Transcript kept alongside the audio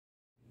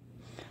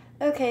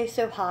Okay,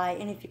 so hi,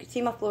 and if you could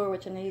see my floor,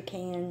 which I know you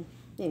can,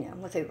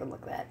 let's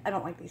overlook that. I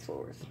don't like these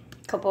floors.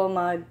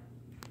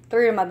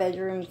 Three of my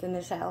bedrooms in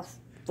this house,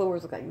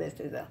 floors look like this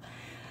as well.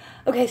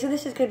 Okay, so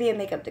this is going to be a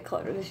makeup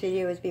declutter. This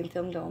video is being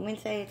filmed on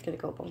Wednesday. It's going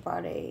to go up on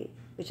Friday,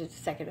 which is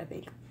the 2nd, I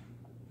think.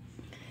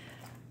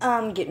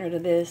 I'm getting rid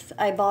of this.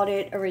 I bought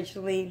it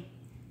originally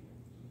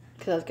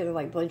because I was going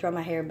to blow dry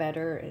my hair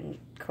better and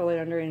curl it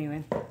under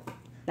anyway.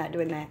 Not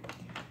doing that.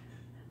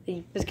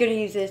 I was going to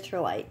use this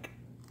for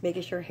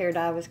making sure hair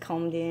dye was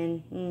combed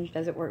in.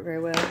 Doesn't work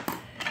very well.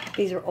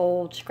 These are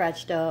old,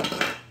 scratched up.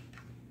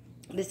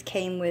 This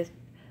came with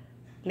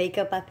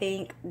makeup, I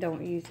think.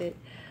 Don't use it.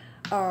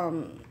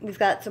 We've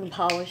got some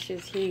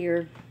polishes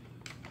here.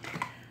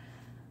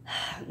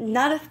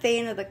 Not a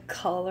fan of the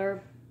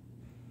color,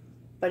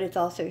 but it's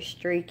also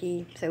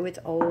streaky, so it's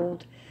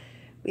old.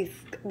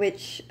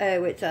 It's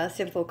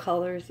Sinful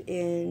Colors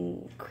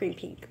in cream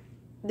pink.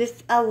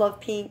 I love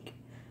pink.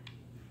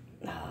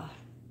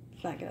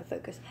 It's not gonna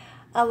focus.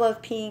 I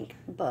love pink,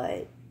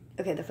 but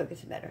okay, the focus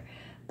is better.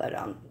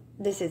 But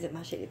this isn't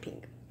my shade of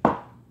pink.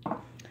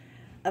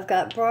 I've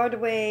got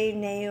Broadway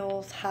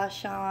Nails High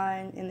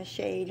Shine in the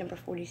shade number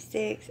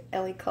 46.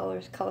 LA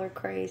Colors Color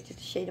Craze, just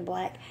a shade of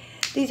black.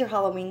 These are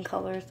Halloween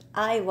colors.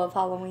 I love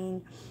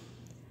Halloween,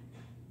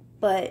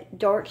 but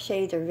dark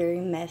shades are very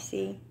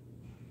messy.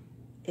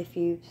 If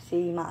you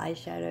see my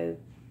eyeshadow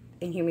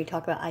and hear me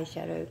talk about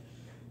eyeshadow,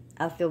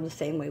 I feel the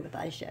same way with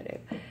eyeshadow.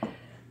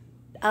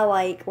 I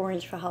like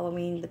orange for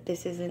Halloween, but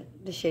this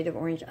isn't the shade of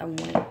orange I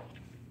want.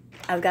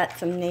 I've got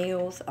some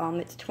nails.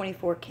 It's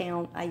 24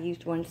 count. I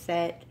used one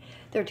set.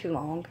 They're too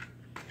long.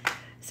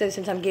 So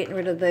since I'm getting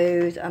rid of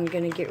those, I'm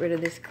going to get rid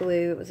of this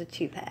glue. It was a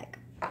 2-pack.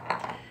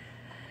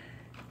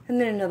 And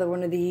then another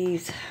one of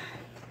these.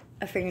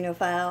 A fingernail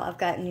file. I've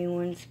got new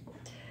ones.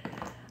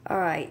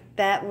 Alright,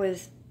 that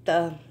was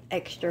the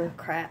extra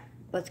crap.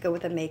 Let's go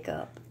with the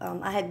makeup.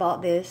 I had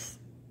bought this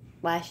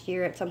last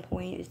year at some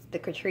point. It's the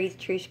Catrice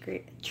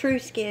True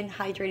Skin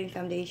Hydrating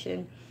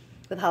Foundation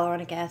with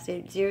hyaluronic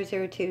acid,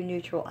 002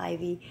 Neutral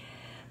Ivy.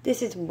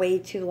 This is way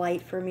too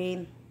light for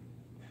me,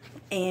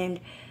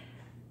 and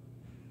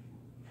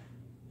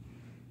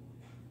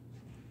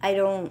I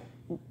don't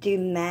do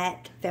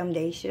matte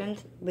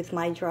foundations with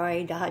my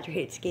dry,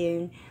 dehydrated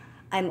skin.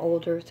 I'm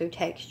older, so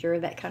texture,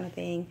 that kind of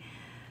thing.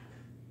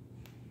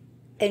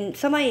 And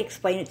somebody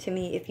explain it to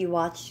me if you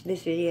watch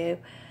this video.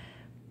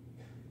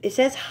 It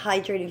says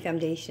hydrating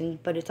foundation,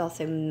 but it's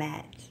also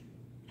matte.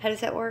 How does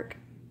that work?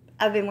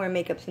 I've been wearing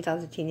makeup since I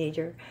was a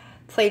teenager.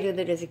 Played with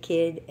it as a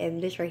kid, and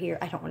this right here,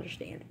 I don't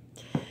understand.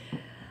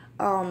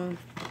 I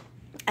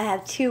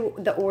have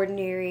the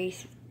Ordinary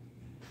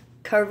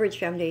coverage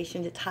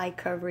foundations. It's high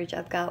coverage.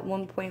 I've got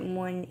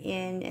 1.1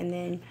 in and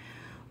then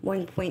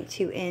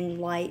 1.2 in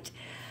light.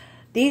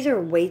 These are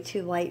way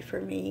too light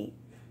for me,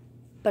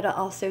 but I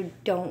also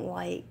don't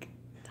like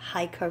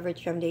high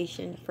coverage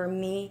foundation. For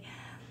me,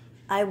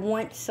 I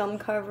want some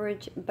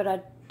coverage, but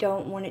I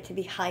don't want it to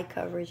be high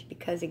coverage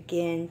because,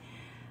 again,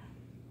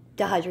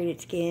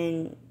 dehydrated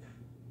skin,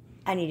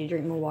 I need to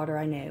drink more water,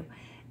 I know,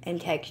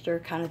 and texture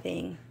kind of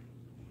thing.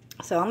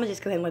 So I'm going to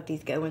just go ahead and let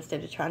these go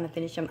instead of trying to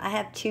finish them. I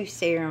have 2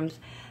 serums.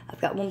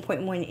 I've got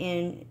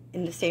 1.1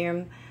 in the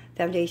serum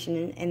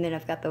foundation, and then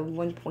I've got the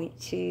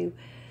 1.2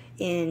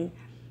 in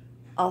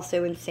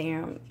also in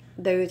serum.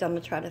 Those I'm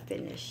going to try to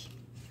finish.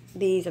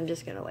 These I'm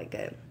just going to let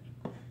go.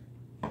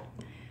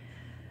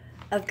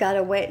 I've got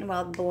a Wet n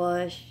Wild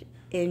blush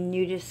in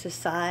Nudist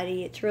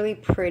Society. It's really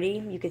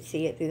pretty. You can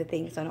see it through the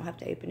thing, so I don't have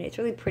to open it. It's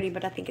really pretty,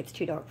 but I think it's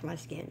too dark for my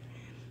skin.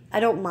 I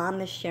don't mind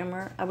the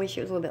shimmer. I wish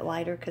it was a little bit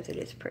lighter because it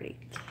is pretty.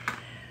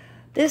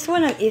 This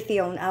one I'm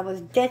iffy on. I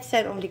was dead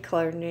set on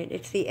decluttering it.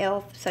 It's the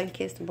e.l.f.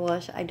 Sunkissed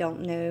blush. I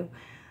don't know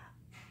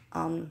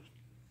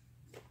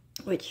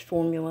which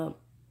formula,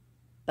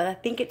 but I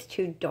think it's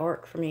too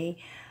dark for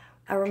me.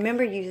 I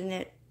remember using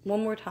it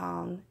one more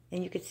time,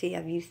 and you can see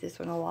I've used this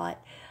one a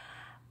lot.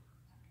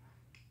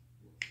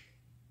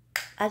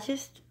 I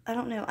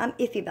don't know. I'm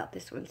iffy about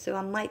this one, so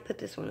I might put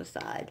this one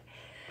aside.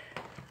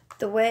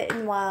 The Wet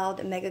n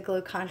Wild Mega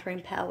Glow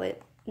Contouring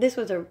Palette. This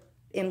was an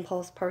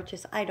impulse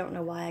purchase. I don't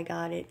know why I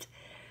got it.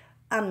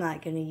 I'm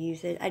not going to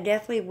use it. I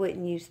definitely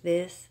wouldn't use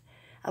this.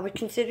 I would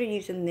consider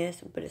using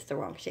this, but it's the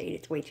wrong shade.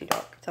 It's way too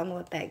dark, so I'm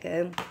going to let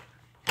that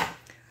go.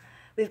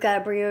 We've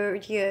got a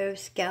Briogeo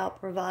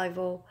Scalp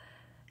Revival.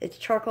 It's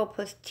charcoal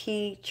plus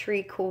tea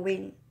tree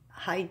cooling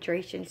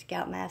hydration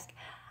scalp mask.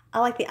 I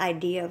like the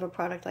idea of a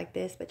product like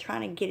this, but trying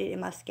to get it in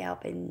my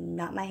scalp and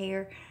not my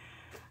hair,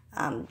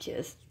 I'm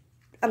just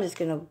going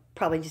to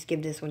probably just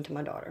give this one to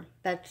my daughter.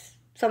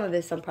 Some of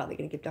this I'm probably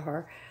going to give to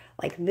her.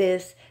 Like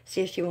this, see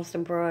if she wants to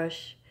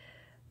brush,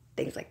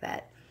 things like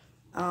that.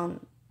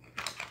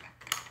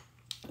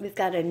 We've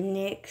got a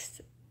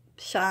NYX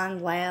Shine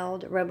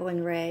Loud Rebel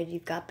in Red.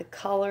 You've got the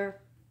color.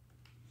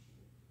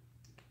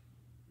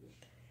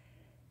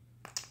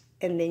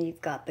 And then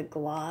you've got the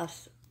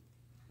gloss.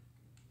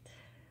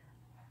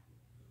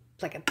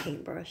 Like a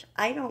paintbrush.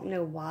 I don't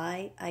know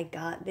why I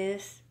got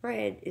this.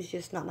 Red is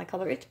just not my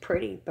color. It's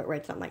pretty, but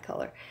red's not my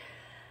color.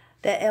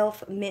 the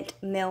e.l.f. Mint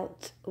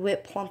Melt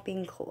Lip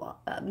Plumping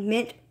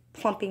Mint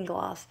Plumping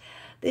Gloss.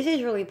 This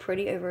is really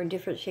pretty over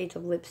different shades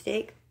of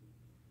lipstick,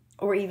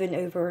 or even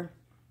over,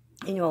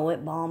 a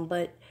lip balm,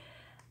 but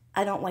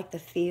I don't like the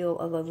feel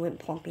of a lip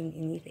plumping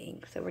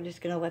anything, so we're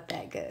just going to let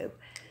that go.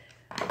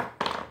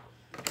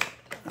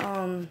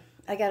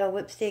 I got a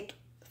lipstick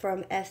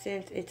from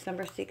Essence. It's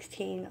number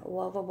 16,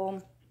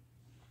 Lovable.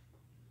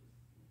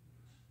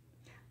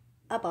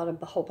 I bought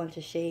a whole bunch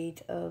of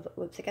shades of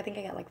lipstick. I think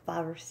I got like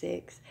 5 or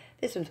 6.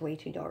 This one's way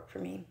too dark for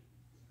me.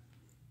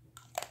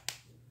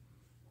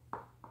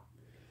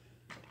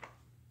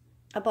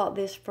 I bought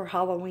this for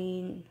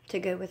Halloween to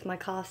go with my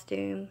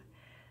costume.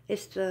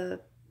 It's the...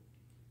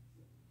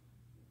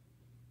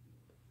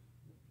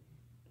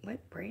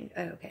 what brand?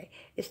 Oh, okay.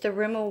 It's the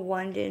Rimmel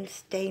London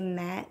Stay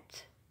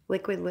Matte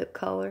Liquid Lip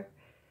Color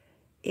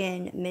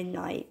in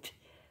Midnight.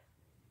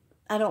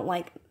 I don't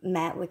like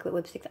matte liquid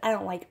lipsticks. I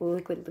don't like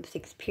liquid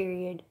lipsticks,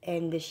 period.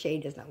 And this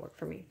shade does not work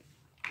for me.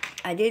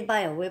 I did buy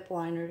a lip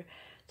liner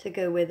to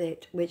go with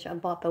it, which I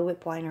bought the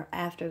lip liner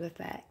after the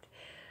fact.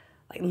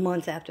 Like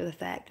months after the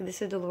fact.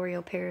 This is the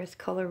L'Oreal Paris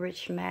Color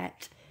Rich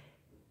Matte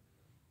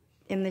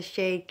in the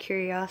shade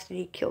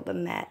Curiosity Kill the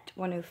Matte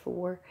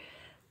 104.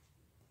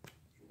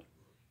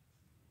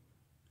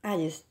 I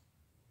just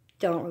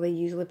don't really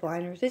use lip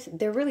liners.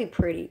 They're really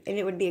pretty, and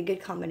it would be a good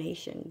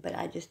combination, but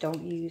I just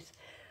don't use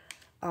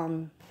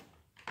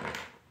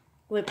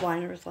lip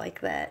liners like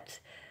that.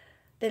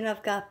 Then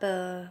I've got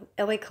the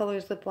LA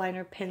Colors lip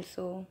liner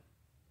pencil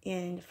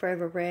in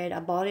Forever Red. I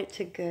bought it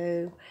to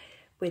go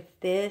with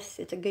this.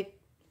 It's a good,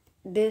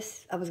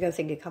 I was going to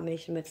say good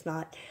combination, but it's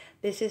not.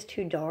 This is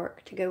too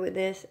dark to go with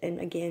this, and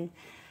again,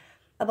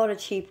 I bought a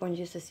cheap one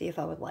just to see if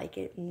I would like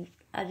it, and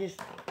I just,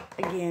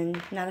 again,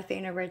 not a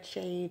fan of red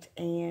shades,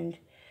 and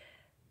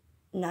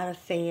not a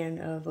fan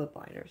of lip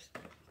liners.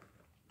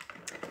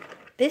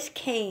 This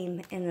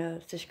came in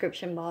a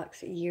subscription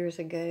box years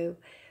ago.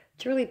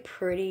 It's really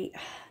pretty.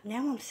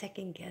 Now I'm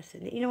second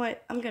guessing it. You know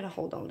what? I'm going to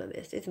hold on to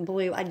this. It's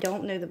blue. I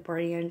don't know the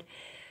brand.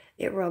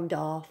 It rubbed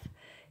off.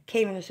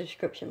 Came in a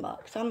subscription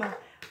box. So I'm going to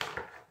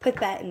put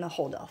that in the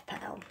hold off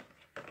pile.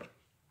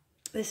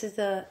 This is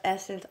the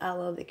Essence I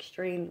Love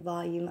Extreme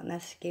Volume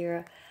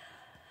Mascara.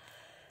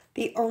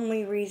 The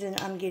only reason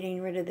I'm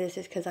getting rid of this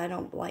is because I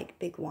don't like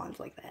big wands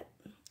like that.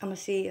 I'm going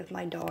to see if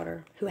my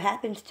daughter, who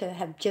happens to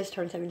have just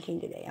turned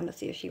 17 today, I'm going to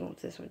see if she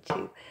wants this one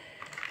too.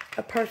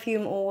 A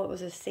perfume oil. It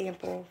was a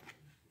sample,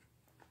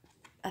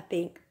 I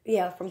think.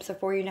 Yeah, from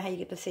Sephora. You know how you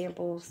get the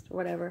samples,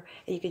 whatever,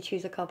 and you can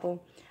choose a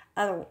couple.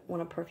 I don't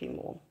want a perfume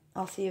oil.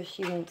 I'll see if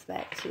she wants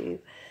that too.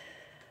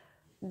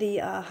 The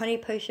Honey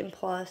Potion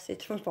Plus.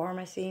 It's from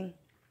Pharmacy.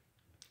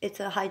 It's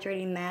a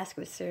hydrating mask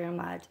with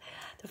ceramides.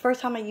 The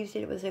first time I used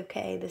it, it was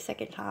okay. The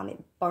second time,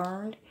 it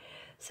burned.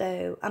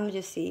 So, I'm going to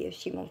just see if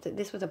she wants it.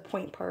 This was a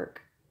point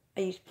perk.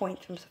 I used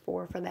points from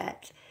Sephora for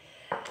that.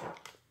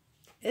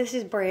 This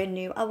is brand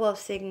new. I love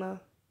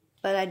Sigma,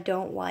 but I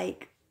don't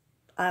like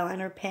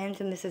eyeliner pens.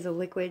 And this is a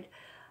liquid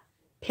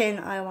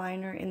pen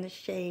eyeliner in the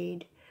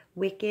shade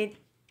Wicked.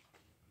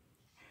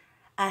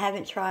 I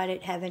haven't tried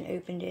it, haven't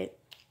opened it.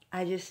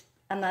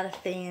 I'm not a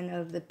fan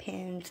of the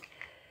pens.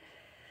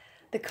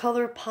 The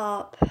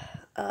ColourPop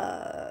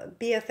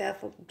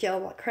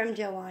BFF creme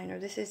gel liner.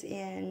 This is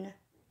in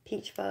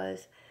Peach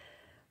Fuzz.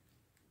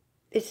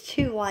 It's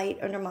too light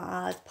under my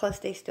eyes, plus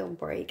they still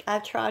break.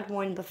 I've tried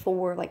one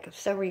before, like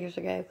several years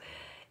ago.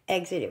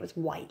 Exit, it was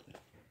white.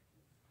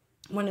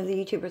 One of the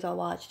YouTubers I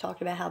watched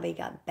talked about how they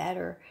got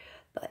better,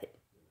 but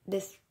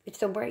it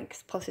still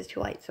breaks, plus it's too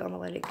light, so I'm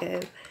going to let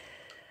it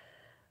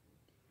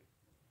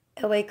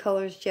go. LA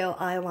Colors Gel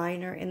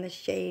Eyeliner in the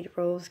shade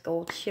Rose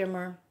Gold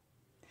Shimmer.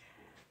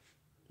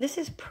 This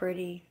is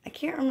pretty. I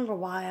can't remember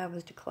why I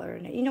was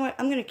decluttering it. You know what?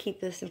 I'm going to keep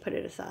this and put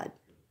it aside.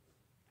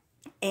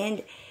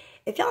 And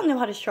if y'all know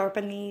how to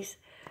sharpen these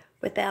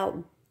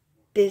without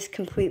this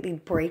completely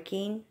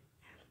breaking,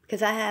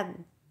 because I have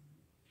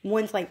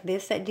ones like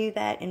this that do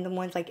that, and the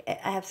ones like,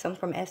 I have some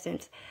from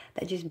Essence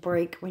that just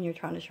break when you're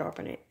trying to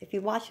sharpen it. If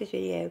you watch this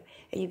video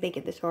and you make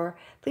it this far,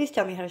 please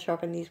tell me how to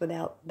sharpen these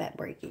without that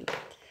breaking.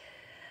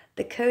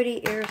 The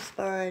Coty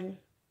Airspun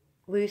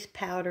Loose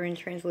Powder and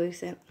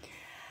Translucent.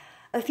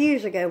 A few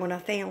years ago when I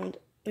found,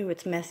 ooh,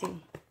 it's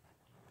messy.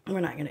 We're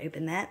not going to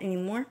open that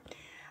anymore.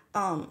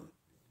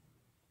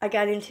 I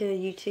got into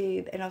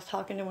YouTube and I was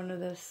talking to one of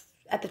those,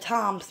 at the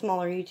time,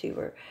 smaller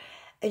YouTuber.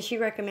 And she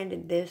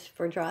recommended this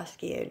for dry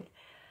skin.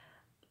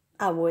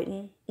 I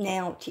wouldn't.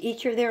 Now, to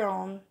each their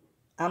own.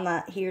 I'm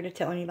not here to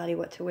tell anybody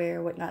what to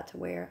wear, what not to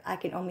wear. I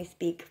can only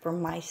speak for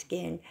my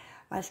skin.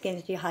 My skin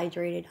is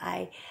dehydrated.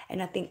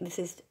 And I think this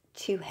is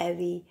too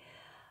heavy.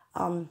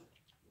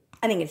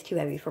 I think it's too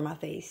heavy for my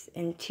face.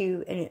 And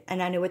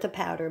I know it's a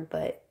powder,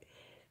 but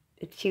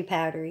it's too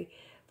powdery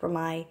for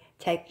my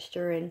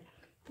texture and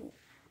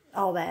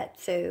all that.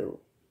 So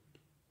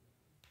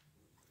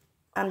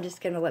I'm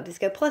just going to let this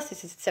go. Plus,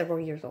 this is several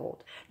years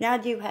old. Now, I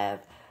do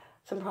have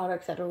some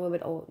products that are a little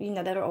bit old,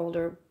 that are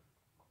older.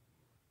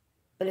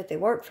 But if they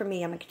work for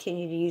me, I'm going to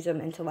continue to use them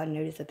until I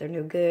notice that they're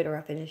no good or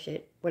I finish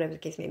it, whatever the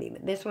case may be.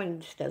 But this one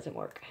just doesn't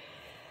work.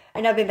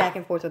 And I've been back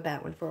and forth with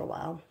that one for a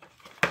while.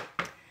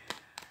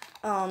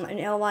 An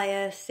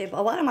LYS sample.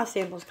 A lot of my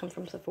samples come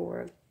from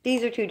Sephora.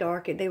 These are too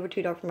dark. They were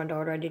too dark for my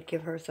daughter. I did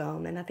give her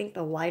some. And I think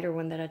the lighter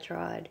one that I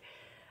tried,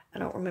 I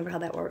don't remember how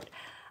that worked.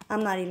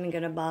 I'm not even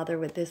going to bother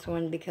with this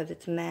one because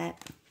it's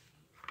matte.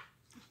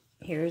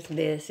 Here's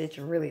this. It's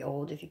really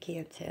old if you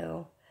can't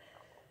tell.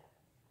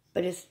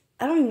 But it's,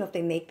 I don't even know if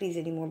they make these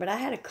anymore. But I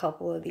had a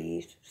couple of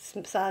these.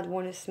 Side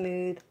one is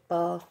smooth,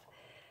 buff,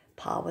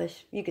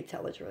 polished. You could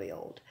tell it's really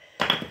old.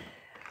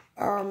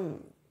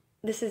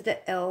 This is the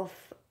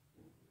e.l.f.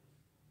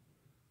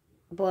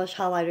 Blush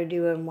Highlighter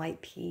Duo in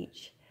White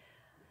Peach.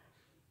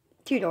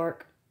 Too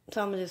dark,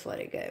 so I'm going to just let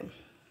it go.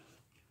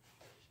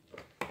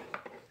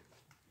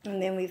 And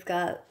then we've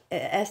got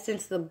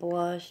Essence the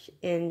Blush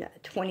in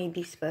 20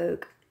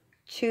 Bespoke.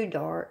 Too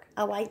dark.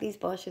 I like these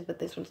blushes, but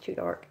this one's too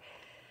dark.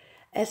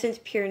 Essence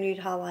Pure Nude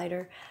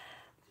Highlighter.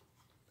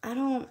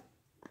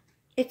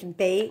 It's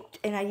baked,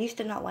 and I used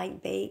to not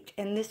like baked,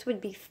 and this would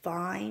be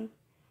fine.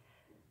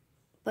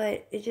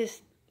 But it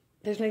just,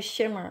 there's no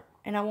shimmer,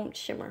 and I want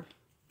shimmer.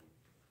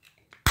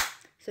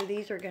 So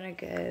these are going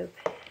to go.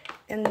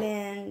 And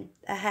then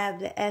I have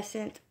the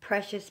Essence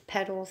Precious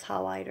Petals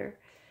Highlighter.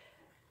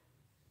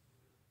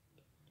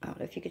 I don't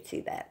know if you could see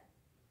that.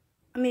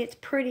 I mean, it's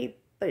pretty,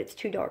 but it's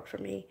too dark for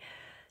me.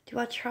 Do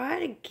I try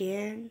it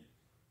again,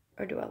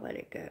 or do I let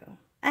it go?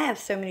 I have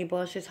so many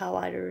blushes,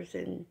 highlighters,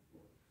 and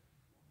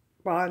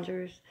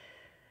bronzers.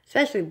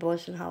 Especially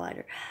blush and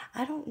highlighter.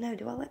 I don't know.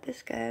 Do I let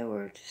this go,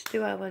 or just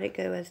do I let it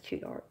go as too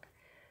dark?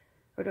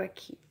 Or do I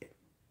keep it?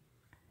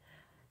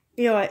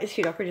 You know what? It's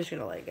too dark. We're just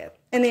going to let it go.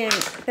 And then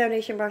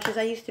foundation brushes.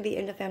 I used to be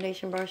into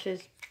foundation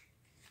brushes.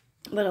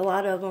 But a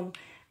lot of them,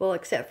 well,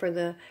 except for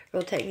the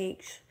Real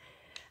Techniques,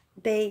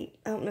 I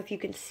don't know if you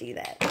can see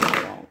that.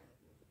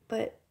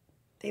 But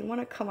they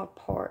want to come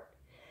apart.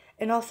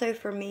 And also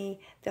for me,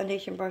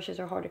 foundation brushes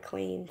are hard to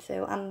clean.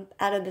 So I'm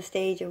out of the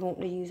stage of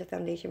wanting to use a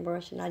foundation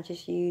brush, and I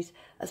just use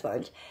a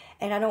sponge.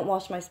 And I don't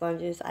wash my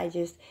sponges. I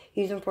just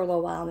use them for a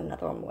little while and then I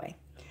throw them away.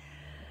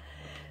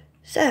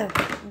 So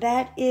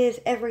that is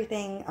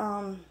everything.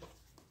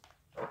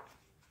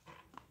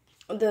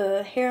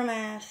 The hair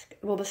mask,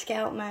 well, the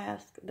scalp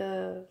mask,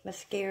 the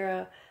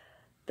mascara,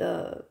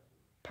 the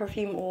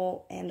perfume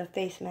oil, and the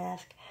face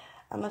mask.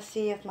 I'm going to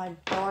see if my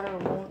daughter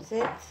wants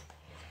it.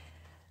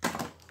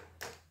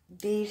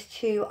 These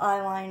two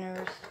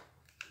eyeliners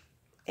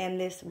and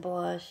this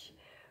blush,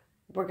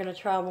 we're going to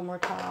try one more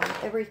time.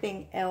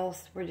 Everything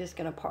else, we're just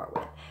going to part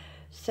with.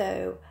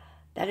 So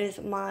that is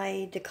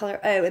my Declutter.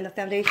 Oh, and the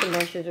foundation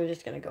brushes are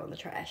just going to go in the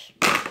trash.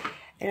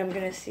 And I'm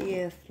going to see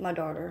if my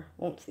daughter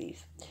wants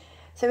these.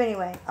 So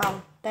anyway,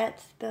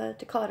 that's the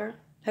Declutter.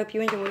 Hope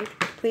you enjoyed.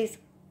 Please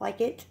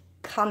like it,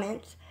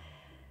 comment,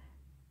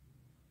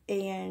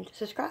 and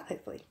subscribe,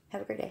 hopefully.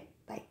 Have a great day.